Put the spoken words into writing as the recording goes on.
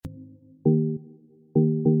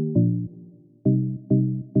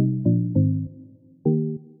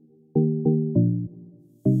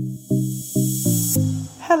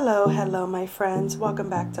Hello, my friends. Welcome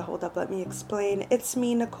back to Hold Up, Let Me Explain. It's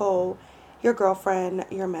me, Nicole, your girlfriend,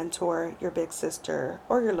 your mentor, your big sister,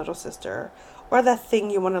 or your little sister, or that thing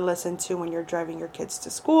you want to listen to when you're driving your kids to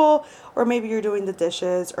school, or maybe you're doing the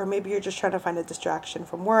dishes, or maybe you're just trying to find a distraction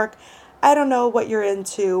from work. I don't know what you're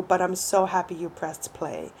into, but I'm so happy you pressed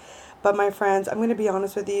play. But my friends, I'm going to be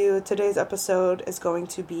honest with you. Today's episode is going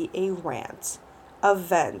to be a rant, a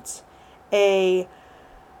vent, a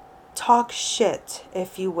talk shit,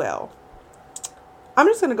 if you will. I'm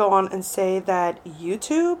just going to go on and say that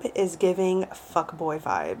YouTube is giving fuckboy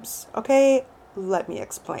vibes. Okay, let me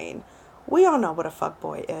explain. We all know what a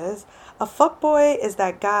fuckboy is. A fuckboy is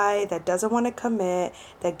that guy that doesn't want to commit,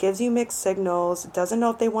 that gives you mixed signals, doesn't know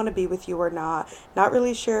if they want to be with you or not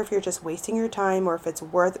really sure if you're just wasting your time or if it's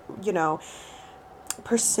worth,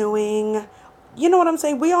 pursuing. You know what I'm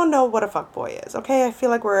saying? We all know what a fuckboy is, okay? I feel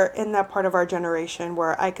like we're in that part of our generation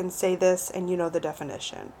where I can say this and you know the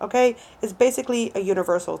definition, okay? It's basically a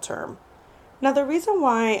universal term. Now, the reason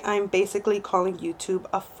why I'm basically calling YouTube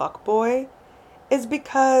a fuckboy is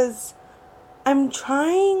because I'm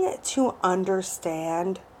trying to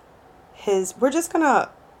understand we're just going to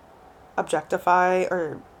objectify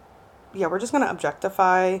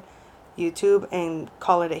YouTube and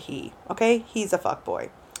call it a he, okay? He's a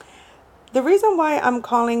fuckboy. The reason why I'm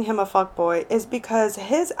calling him a fuckboy is because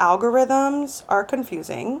his algorithms are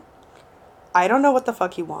confusing. I don't know what the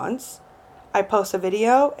fuck he wants. I post a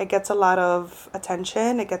video, it gets a lot of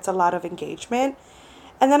attention, it gets a lot of engagement.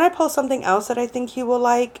 And then I post something else that I think he will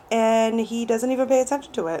like, and he doesn't even pay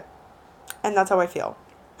attention to it. And that's how I feel.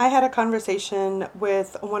 I had a conversation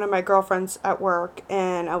with one of my girlfriends at work,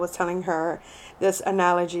 and I was telling her this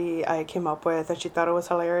analogy I came up with, and she thought it was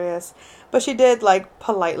hilarious. But she did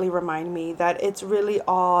politely remind me that it's really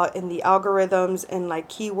all in the algorithms and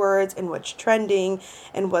keywords and what's trending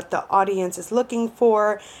and what the audience is looking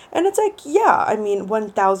for. And it's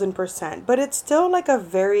 1000%. But it's still a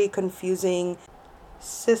very confusing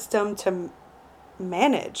system to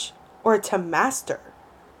manage or to master,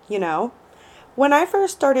 When I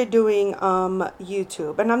first started doing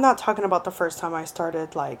YouTube, and I'm not talking about the first time I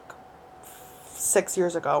started 6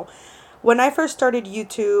 years ago. When I first started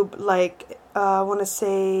YouTube, I want to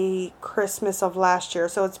say Christmas of last year.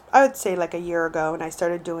 So I would say a year ago, and I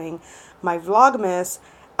started doing my Vlogmas.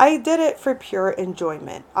 I did it for pure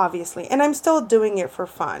enjoyment, obviously, and I'm still doing it for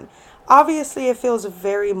fun. Obviously, it feels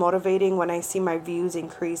very motivating when I see my views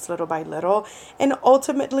increase little by little. And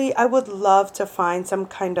ultimately, I would love to find some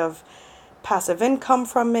kind of passive income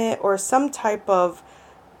from it or some type of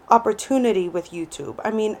opportunity with YouTube. I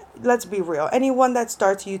mean, let's be real. Anyone that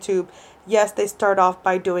starts YouTube, yes, they start off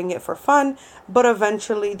by doing it for fun, but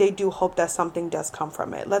eventually they do hope that something does come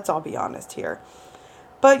from it. Let's all be honest here.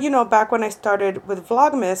 But, back when I started with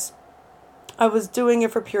Vlogmas, I was doing it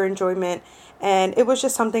for pure enjoyment, and it was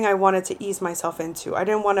just something I wanted to ease myself into. I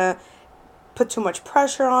didn't want to put too much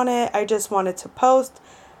pressure on it. I just wanted to post,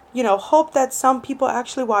 hope that some people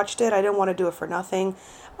actually watched it. I didn't want to do it for nothing.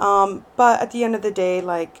 But at the end of the day,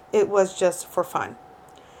 it was just for fun.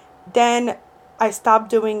 Then I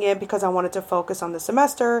stopped doing it because I wanted to focus on the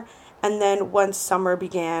semester. And then once summer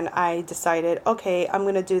began, I decided, okay, I'm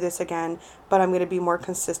going to do this again, but I'm going to be more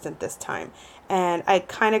consistent this time. And I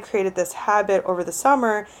kind of created this habit over the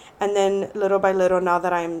summer. And then little by little, now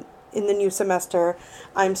that I'm in the new semester,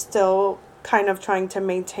 I'm still kind of trying to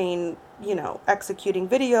maintain, executing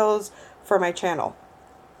videos for my channel.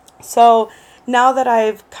 So now that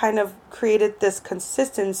I've kind of created this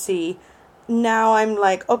consistency, now I'm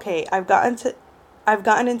okay, I've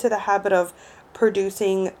gotten into the habit of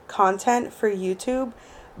producing content for YouTube,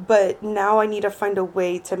 but now I need to find a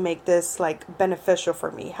way to make this beneficial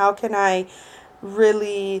for me. How can I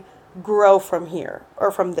really grow from here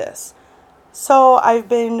or from this? So I've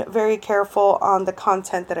been very careful on the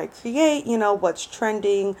content that I create, what's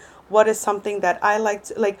trending, what is something that I like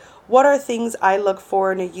to, what are things I look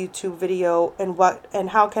for in a YouTube video, and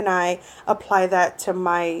how can I apply that to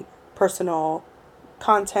my personal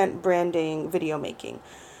content, branding, video making.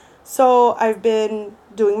 So I've been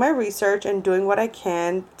doing my research and doing what I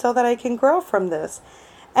can so that I can grow from this.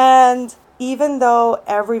 And even though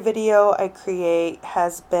every video I create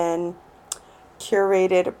has been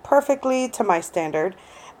curated perfectly to my standard,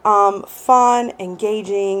 fun,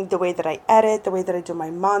 engaging, the way that I edit, the way that I do my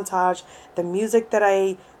montage, the music that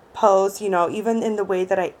I post, even in the way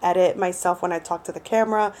that I edit myself when I talk to the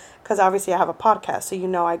camera, because obviously I have a podcast,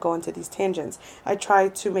 so I go into these tangents. I try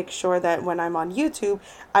to make sure that when I'm on YouTube,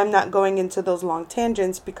 I'm not going into those long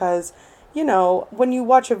tangents because, when you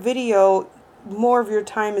watch a video, more of your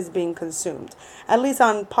time is being consumed. At least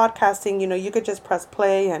on podcasting, you could just press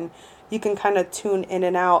play and you can kind of tune in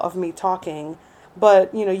and out of me talking.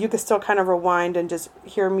 But, you can still kind of rewind and just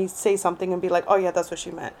hear me say something and be like, oh yeah, that's what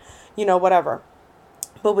she meant. Whatever.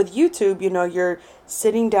 But with YouTube, you're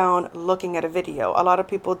sitting down looking at a video. A lot of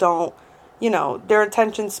people don't, their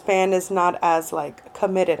attention span is not as like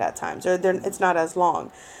committed at times, or it's not as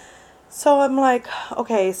long. So I'm like,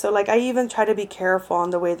 okay, so like I even try to be careful on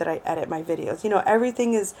the way that I edit my videos.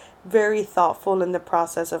 Everything is very thoughtful in the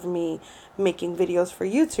process of me making videos for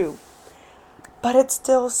YouTube. But it's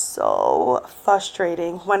still so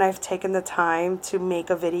frustrating when I've taken the time to make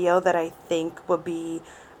a video that I think would be,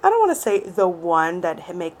 I don't want to say the one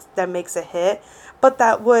that makes a hit, but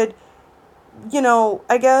that would,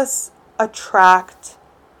 I guess attract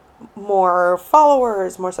more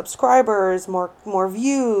followers, more subscribers, more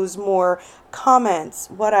views, more comments,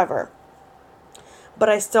 whatever. But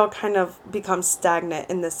I still kind of become stagnant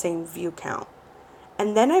in the same view count.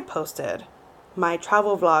 And then I posted my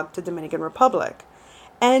travel vlog to Dominican Republic.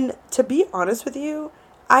 And to be honest with you,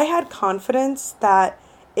 I had confidence that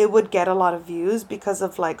it would get a lot of views because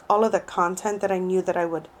of like all of the content that I knew that I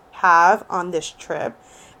would have on this trip,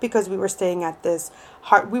 because we were staying at the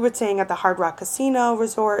Hard Rock Casino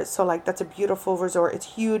Resort. So like that's a beautiful resort.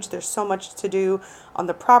 It's huge. There's so much to do on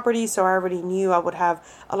the property. So I already knew I would have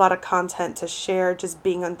a lot of content to share just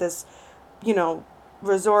being on this,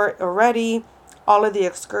 resort already. All of the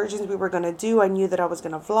excursions we were going to do, I knew that I was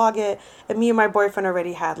going to vlog it. And me and my boyfriend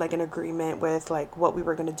already had like an agreement with like what we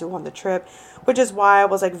were going to do on the trip, which is why I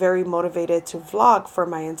was like very motivated to vlog for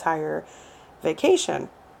my entire vacation.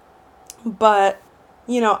 But,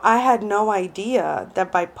 I had no idea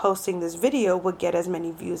that by posting this video would get as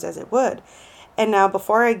many views as it would. And now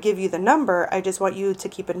before I give you the number, I just want you to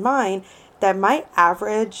keep in mind that my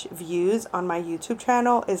average views on my YouTube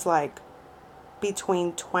channel is like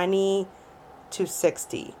between 20 to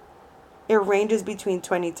 60. It ranges between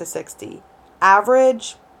 20 to 60.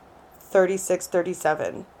 Average 36,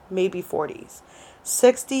 37, maybe 40s.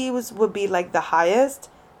 60 would be like the highest.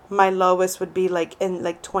 My lowest would be like in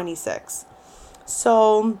like 26.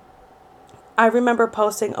 So I remember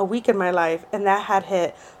posting a week in my life and that had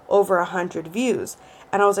hit over 100 views.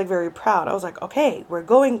 And I was like very proud. I was like, okay,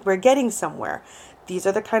 we're getting somewhere. These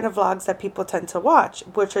are the kind of vlogs that people tend to watch,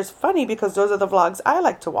 which is funny because those are the vlogs I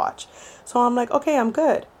like to watch. So I'm like, okay, I'm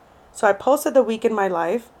good. So I posted the week in my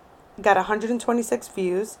life, got 126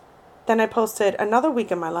 views. Then I posted another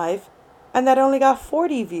week in my life, and that only got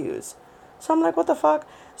 40 views. So I'm like, what the fuck?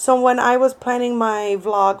 So when I was planning my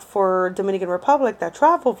vlog for Dominican Republic, that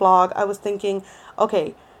travel vlog, I was thinking,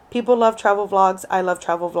 okay, people love travel vlogs. I love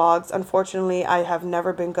travel vlogs. Unfortunately, I have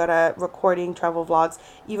never been good at recording travel vlogs,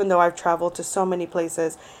 even though I've traveled to so many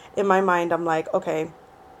places. In my mind, I'm like, okay,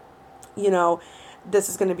 this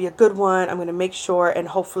is going to be a good one. I'm going to make sure, and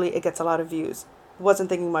hopefully it gets a lot of views. Wasn't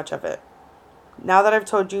thinking much of it. Now that I've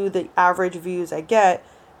told you the average views I get,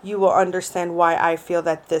 you will understand why I feel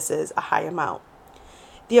that this is a high amount.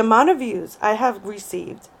 The amount of views I have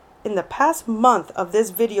received in the past month of this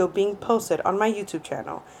video being posted on my YouTube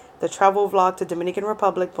channel, the travel vlog to Dominican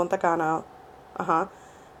Republic, Punta Cana,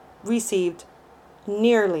 received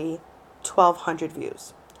nearly 1,200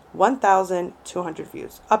 views. 1,200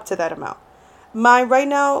 views, up to that amount. Right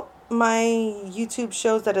now, my YouTube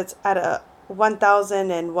shows that it's at a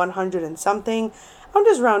 1,100 and something. I'm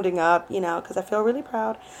just rounding up, because I feel really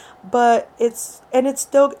proud. But it's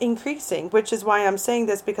still increasing, which is why I'm saying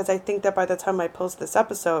this, because I think that by the time I post this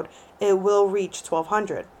episode, it will reach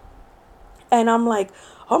 1,200. And I'm like,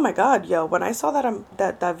 oh my God, when I saw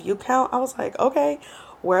that view count, I was like, okay,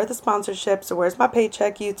 where are the sponsorships? Where's my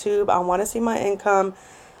paycheck, YouTube? I want to see my income.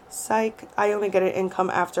 Psych, I only get an income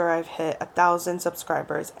after I've hit 1,000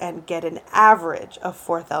 subscribers and get an average of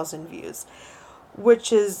 4,000 views,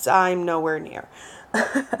 which is I'm nowhere near.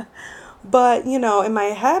 But, in my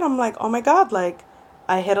head, I'm like, oh my God, like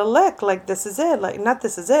I hit a lick, like this is it. Like, not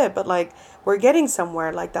this is it, but like we're getting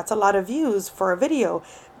somewhere. Like that's a lot of views for a video.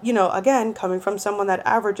 Again, coming from someone that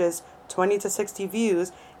averages 20 to 60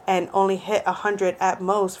 views and only hit 100 at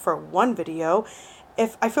most for one video.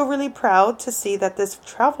 I feel really proud to see that this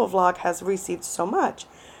travel vlog has received so much.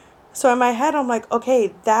 So in my head, I'm like,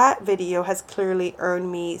 okay, that video has clearly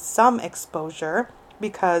earned me some exposure,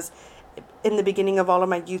 because in the beginning of all of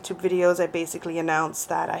my YouTube videos, I basically announced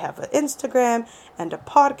that I have an Instagram and a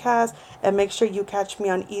podcast, and make sure you catch me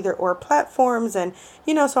on either or platforms. And,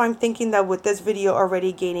 so I'm thinking that with this video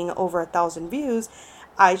already gaining over 1,000 views,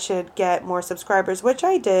 I should get more subscribers, which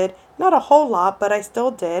I did. Not a whole lot, but I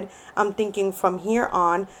still did. I'm thinking from here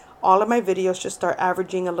on, all of my videos should start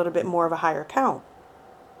averaging a little bit more of a higher count.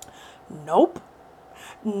 Nope.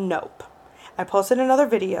 I posted another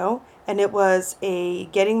video, and it was a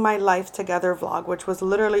getting my life together vlog, which was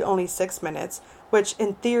literally only 6 minutes, which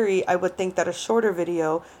in theory, I would think that a shorter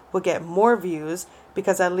video would get more views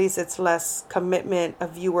because at least it's less commitment a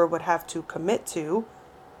viewer would have to commit to.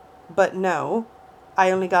 But no,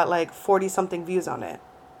 I only got like 40 something views on it.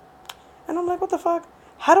 And I'm like, what the fuck?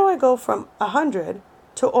 How do I go from 100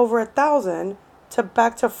 to over 1,000 to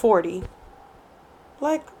back to 40?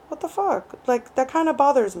 Like, what the fuck? Like, that kind of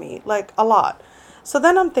bothers me, like, a lot. So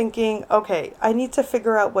then I'm thinking, okay, I need to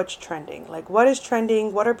figure out what's trending. Like, what is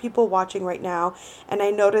trending? What are people watching right now? And I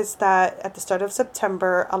noticed that at the start of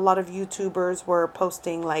September, a lot of YouTubers were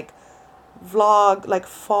posting, like, vlog, like,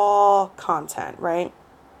 fall content, right?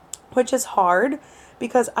 Which is hard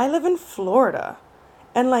because I live in Florida.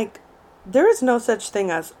 And, like, there is no such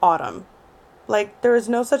thing as autumn. Like, there is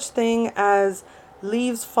no such thing as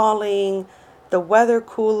leaves falling, the weather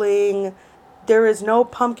cooling. There is no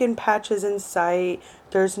pumpkin patches in sight.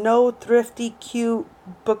 There's no thrifty, cute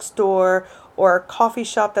bookstore or coffee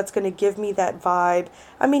shop that's going to give me that vibe.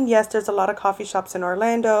 I mean, yes, there's a lot of coffee shops in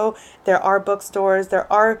Orlando. There are bookstores. There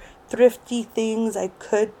are thrifty things I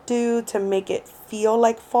could do to make it feel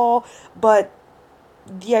like fall. But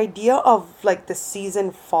the idea of, like, the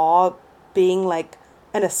season fall being, like,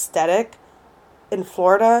 an aesthetic in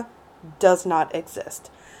Florida does not exist.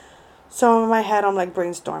 So in my head, I'm like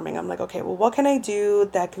brainstorming. I'm like, okay, well, what can I do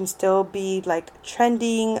that can still be like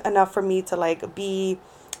trending enough for me to like be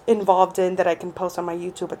involved in, that I can post on my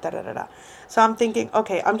YouTube, So I'm thinking,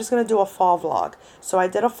 okay, I'm just going to do a fall vlog. So I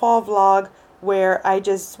did a fall vlog where I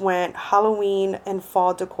just went Halloween and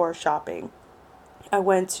fall decor shopping. I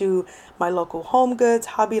went to my local Home Goods,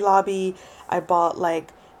 Hobby Lobby. I bought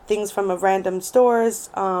like things from a random stores,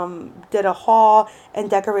 did a haul and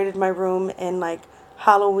decorated my room in like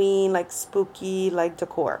Halloween, like spooky, like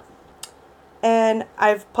decor. And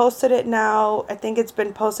I've posted it now. I think it's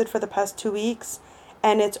been posted for the past 2 weeks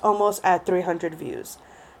and it's almost at 300 views.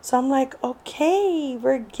 So I'm like, okay,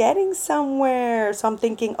 we're getting somewhere. So I'm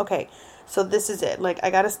thinking, okay, so this is it. Like, I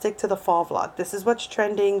got to stick to the fall vlog. This is what's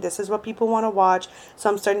trending. This is what people want to watch. So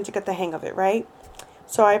I'm starting to get the hang of it, right?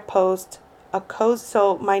 So I post a cozy.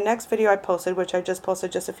 So my next video I posted, which I just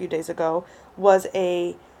posted just a few days ago, was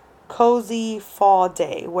a cozy fall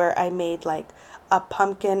day where I made like a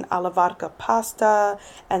pumpkin alla vodka pasta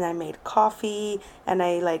and I made coffee and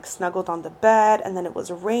I like snuggled on the bed, and then it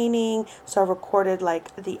was raining, so I recorded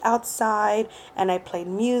like the outside and I played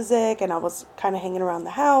music and I was kind of hanging around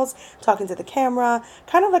the house talking to the camera,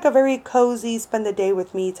 kind of like a very cozy spend the day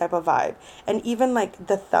with me type of vibe. And even like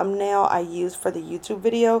the thumbnail I used for the YouTube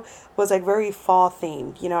video was like very fall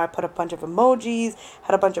themed. You know, I put a bunch of emojis,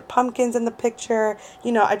 had a bunch of pumpkins in the picture.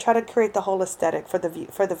 You know, I try to create the whole aesthetic for the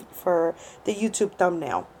YouTube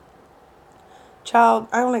thumbnail. Child,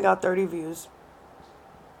 I only got 30 views.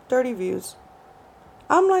 30 views.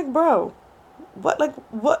 I'm like, bro, what, like,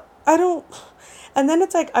 what? I don't. And then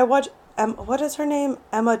it's like, I watch, what is her name?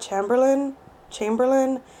 Emma Chamberlain?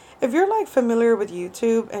 If you're like familiar with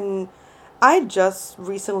YouTube, and I just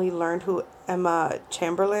recently learned who Emma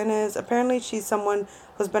Chamberlain is. Apparently she's someone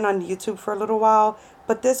who's been on YouTube for a little while,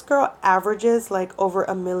 but this girl averages like over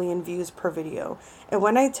 1 million views per video. And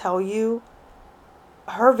when I tell you,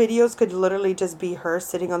 her videos could literally just be her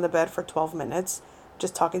sitting on the bed for 12 minutes,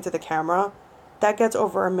 just talking to the camera, that gets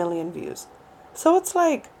over 1 million views. So it's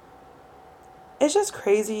like, it's just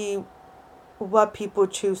crazy what people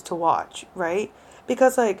choose to watch, right?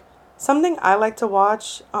 Because like, something I like to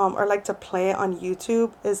watch or like to play on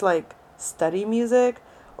YouTube is like study music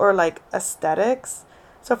or like aesthetics.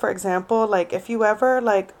 So for example, like if you ever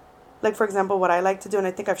like for example, what I like to do, and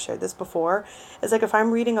I think I've shared this before, is like if I'm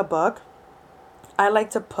reading a book, I like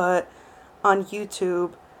to put on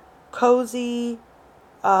YouTube cozy,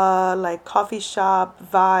 like coffee shop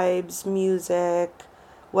vibes, music,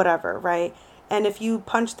 whatever, right? And if you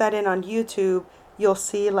punch that in on YouTube, you'll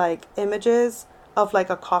see like images of like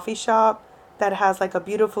a coffee shop that has like a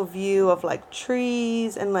beautiful view of like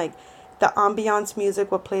trees, and like the ambiance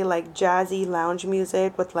music will play like jazzy lounge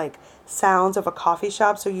music with like sounds of a coffee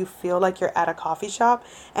shop, so you feel like you're at a coffee shop.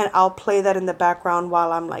 And I'll play that in the background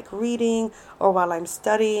while I'm like reading or while I'm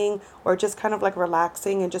studying or just kind of like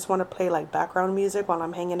relaxing and just want to play like background music while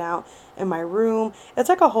I'm hanging out in my room. It's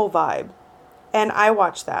like a whole vibe. And I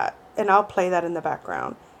watch that and I'll play that in the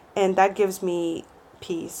background, and that gives me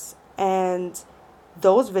peace. And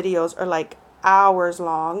those videos are like hours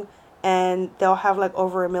long and they'll have like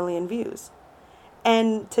over 1 million views.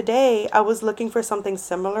 And today I was looking for something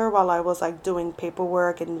similar while I was like doing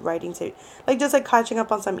paperwork and writing to like just like catching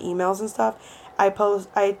up on some emails and stuff.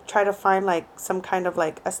 I try to find like some kind of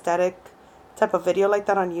like aesthetic type of video like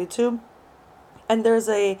that on YouTube. And there's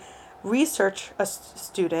a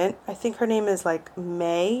student, I think her name is like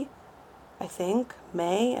May, I think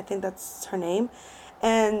that's her name.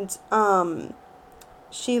 And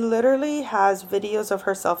she literally has videos of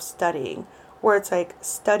herself studying where it's like,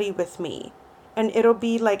 study with me. And it'll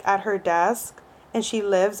be like at her desk, and she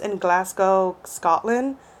lives in Glasgow,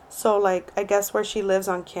 Scotland. So like, I guess where she lives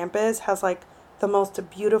on campus has like the most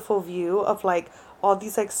beautiful view of like all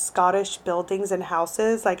these like Scottish buildings and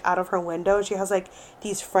houses like out of her window. She has like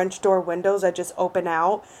these French door windows that just open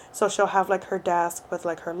out. So she'll have like her desk with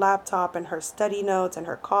like her laptop and her study notes and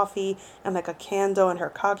her coffee and like a candle and her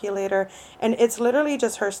calculator. And it's literally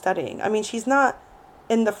just her studying. I mean, she's not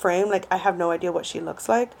in the frame. Like, I have no idea what she looks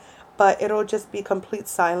like, but it'll just be complete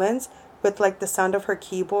silence with like the sound of her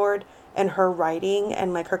keyboard and her writing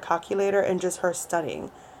and like her calculator and just her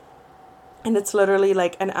studying. And it's literally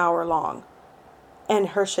like an hour long. And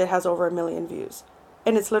her shit has over 1 million views.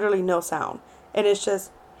 And it's literally no sound. And it's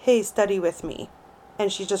just, hey, study with me.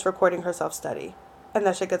 And she's just recording herself study. And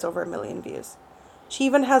that shit gets over 1 million views. She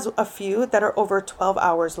even has a few that are over 12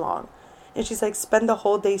 hours long. And she's like, spend the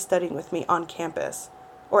whole day studying with me on campus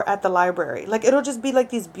or at the library. Like, it'll just be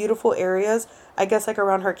like these beautiful areas, I guess like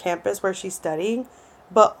around her campus where she's studying.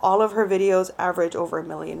 But all of her videos average over 1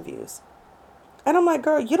 million views. And I'm like,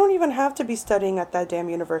 girl, you don't even have to be studying at that damn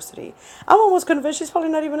university. I'm almost convinced she's probably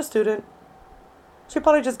not even a student. She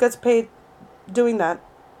probably just gets paid doing that,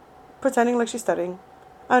 pretending like she's studying.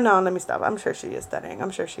 Oh, no, let me stop. I'm sure she is studying. I'm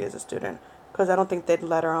sure she is a student, because I don't think they'd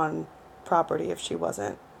let her on property if she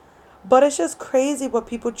wasn't. But it's just crazy what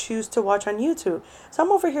people choose to watch on YouTube. So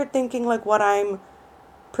I'm over here thinking like what I'm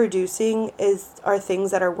producing are things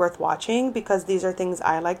that are worth watching, because these are things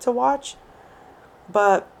I like to watch.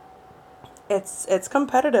 But it's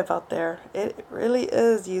competitive out there. It really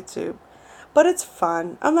is, YouTube. But it's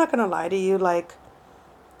fun. I'm not gonna lie to you. Like,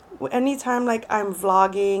 anytime like I'm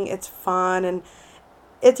vlogging, it's fun. And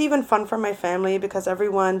it's even fun for my family, because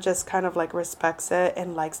everyone just kind of like respects it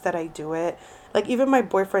and likes that I do it. Like, even my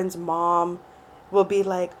boyfriend's mom will be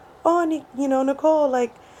like, oh, Nicole,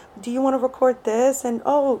 like, do you want to record this? And,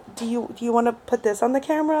 oh, do you want to put this on the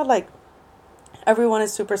camera? Like, everyone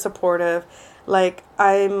is super supportive. Like,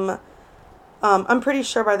 I'm pretty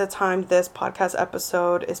sure by the time this podcast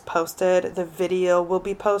episode is posted, the video will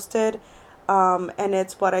be posted. And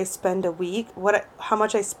it's what I spend a week, how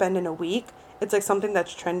much I spend in a week. It's like something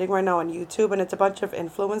that's trending right now on YouTube, and it's a bunch of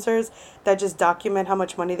influencers that just document how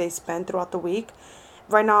much money they spend throughout the week.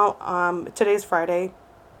 Right now, today's Friday,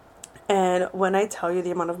 and when I tell you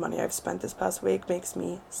the amount of money I've spent this past week makes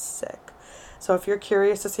me sick. So if you're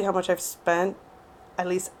curious to see how much I've spent, at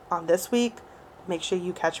least on this week, make sure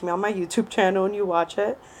you catch me on my YouTube channel and you watch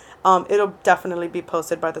it. It'll definitely be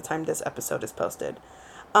posted by the time this episode is posted.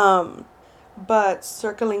 But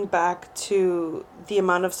circling back to the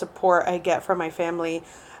amount of support I get from my family,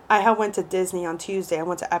 I went to Disney on Tuesday. I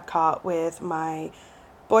went to Epcot with my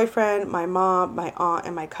boyfriend, my mom, my aunt,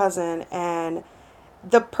 and my cousin. And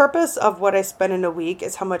the purpose of what I spend in a week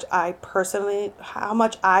is how much I personally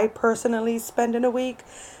spend in a week.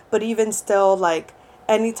 But even still, like,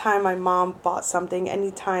 anytime my mom bought something,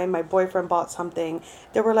 anytime my boyfriend bought something,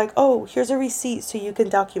 they were like, oh, here's a receipt so you can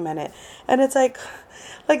document it. And it's like,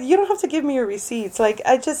 you don't have to give me your receipts. And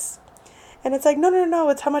it's like, no,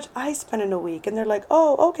 it's how much I spend in a week. And they're like,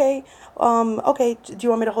 oh, okay. Okay, do you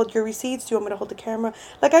want me to hold your receipts? Do you want me to hold the camera?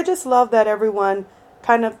 Like, I just love that everyone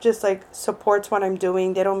kind of just like supports what I'm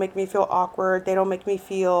doing. They don't make me feel awkward. They don't make me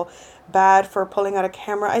feel bad for pulling out a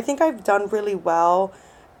camera. I think I've done really well,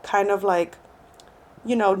 kind of like,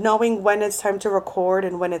 knowing when it's time to record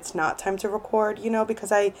and when it's not time to record,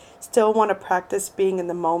 because I still want to practice being in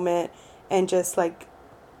the moment and just like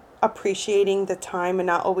appreciating the time and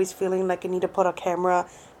not always feeling like I need to put a camera,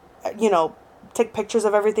 take pictures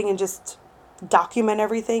of everything and just document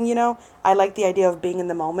everything, I like the idea of being in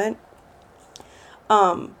the moment.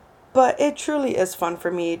 But it truly is fun for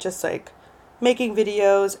me, just like making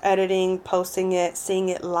videos, editing, posting it, seeing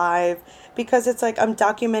it live, because it's like I'm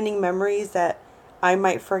documenting memories that I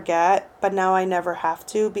might forget, but now I never have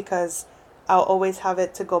to, because I'll always have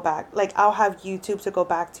it to go back. Like, I'll have YouTube to go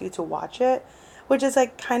back to watch it, which is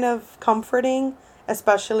like kind of comforting,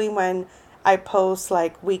 especially when I post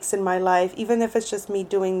like weeks in my life, even if it's just me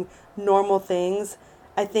doing normal things.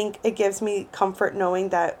 I think it gives me comfort knowing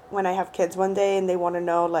that when I have kids one day and they want to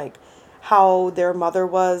know like how their mother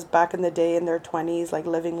was back in the day in their 20s, like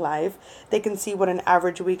living life, they can see what an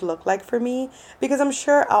average week looked like for me, because I'm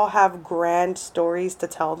sure I'll have grand stories to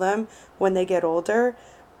tell them when they get older.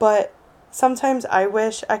 But sometimes I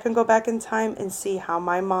wish I can go back in time and see how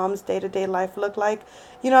my mom's day-to-day life looked like.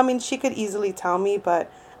 She could easily tell me,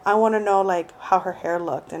 but I want to know like how her hair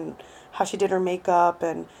looked and how she did her makeup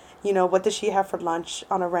and, you know, what did she have for lunch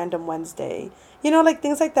on a random Wednesday. You know, like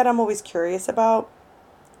things like that I'm always curious about.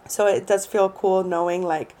 So it does feel cool knowing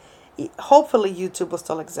like hopefully YouTube will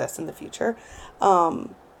still exist in the future.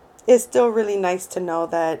 It's still really nice to know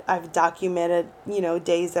that I've documented, you know,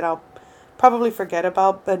 days that I'll probably forget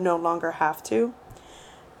about but no longer have to.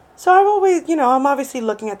 So I've always, you know, I'm obviously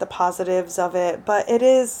looking at the positives of it, but it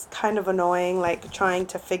is kind of annoying, like trying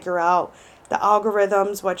to figure out the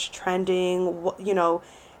algorithms, what's trending, you know,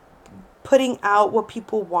 putting out what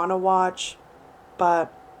people want to watch.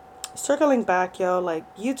 But circling back, yo,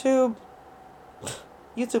 like YouTube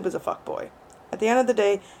is a fuckboy. At the end of the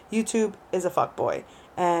day, YouTube is a fuckboy.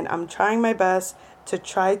 And I'm trying my best to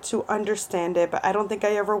try to understand it, but I don't think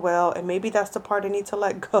I ever will. And maybe that's the part I need to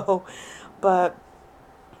let go. But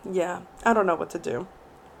yeah, I don't know what to do.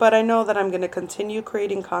 But I know that I'm going to continue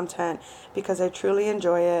creating content because I truly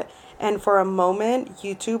enjoy it. And for a moment,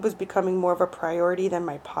 YouTube was becoming more of a priority than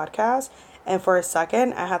my podcast. And for a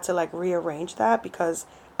second, I had to like rearrange that because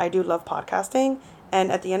I do love podcasting.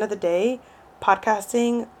 And at the end of the day,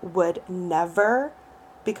 podcasting would never,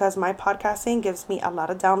 because my podcasting gives me a lot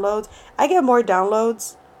of downloads. I get more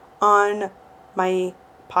downloads on my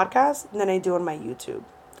podcast than I do on my YouTube.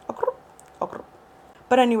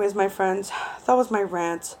 But anyways, my friends, that was my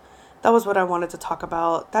rant. That was what I wanted to talk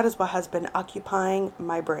about. That is what has been occupying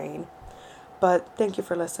my brain. But thank you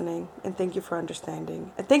for listening, and thank you for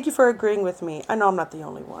understanding, and thank you for agreeing with me. I know I'm not the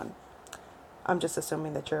only one. I'm just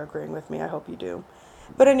assuming that you're agreeing with me. I hope you do.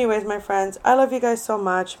 But anyways, my friends, I love you guys so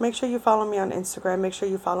much. Make sure you follow me on Instagram. Make sure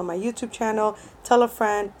you follow my YouTube channel. Tell a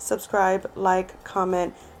friend, subscribe, like,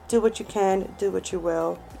 comment. Do what you can, do what you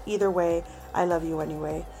will. Either way, I love you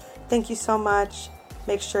anyway. Thank you so much.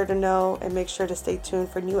 Make sure to know and make sure to stay tuned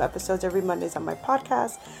for new episodes every Mondays on my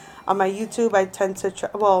podcast. On my YouTube, I tend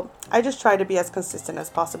to I just try to be as consistent as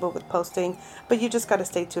possible with posting, but you just got to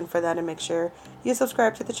stay tuned for that and make sure you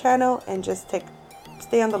subscribe to the channel and just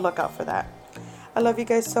stay on the lookout for that. I love you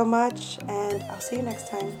guys so much, and I'll see you next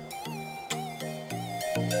time.